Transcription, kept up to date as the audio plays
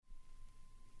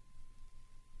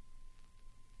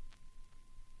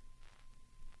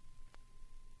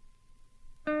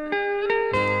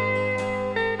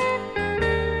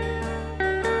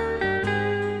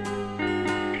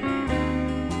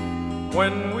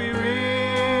we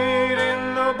read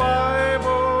in the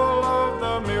Bible of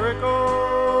the miracles,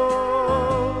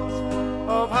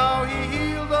 of how he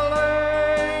healed the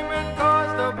lame and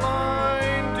caused the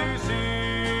blind to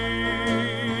see,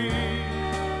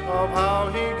 of how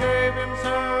he gave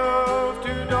himself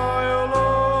to die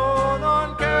alone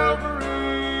on Calvary.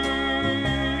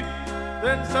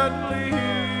 Then suddenly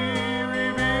he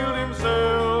revealed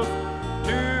himself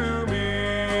to me.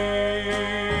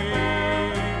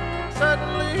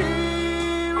 Suddenly he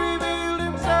revealed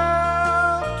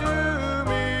himself to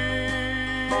me.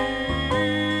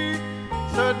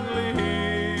 Suddenly he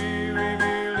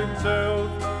revealed himself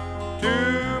to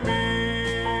me.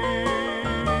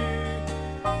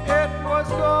 It was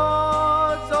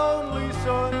God's only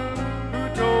Son who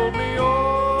told me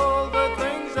all the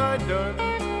things I'd done,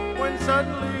 when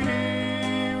suddenly he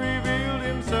revealed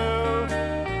himself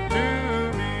to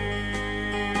me.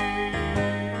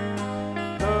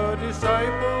 The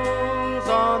disciples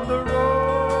on the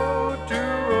road to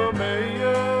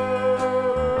Emmaus,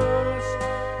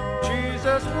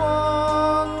 Jesus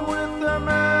walked with them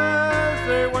as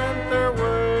they went their way.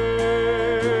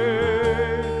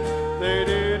 They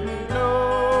didn't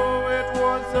know it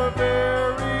was the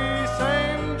very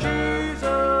same Jesus,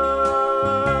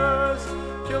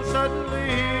 till suddenly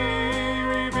he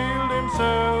revealed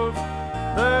himself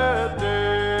that day.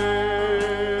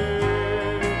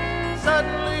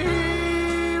 Suddenly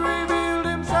he revealed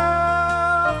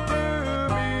himself to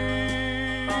me.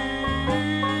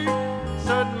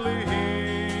 Suddenly he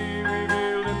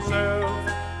revealed himself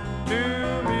to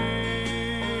me.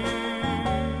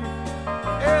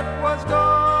 It was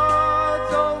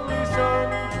God's only Son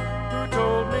who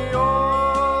told me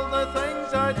all the things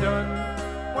I'd done,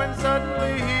 when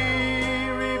suddenly he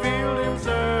revealed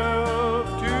himself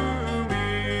to me.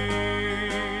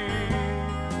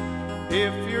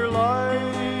 If your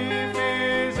life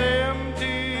is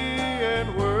empty and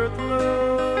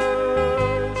worthless,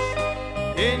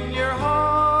 in your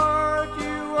heart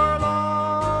you are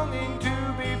longing to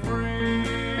be free.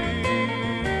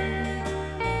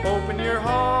 Open your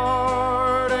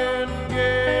heart and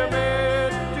give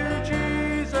it to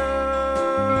Jesus.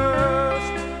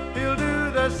 He'll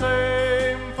do the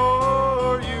same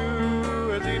for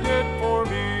you as he did for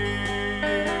me.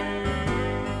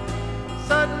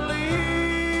 Suddenly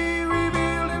he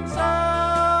revealed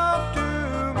himself to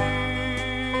me.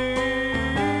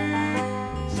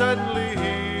 Suddenly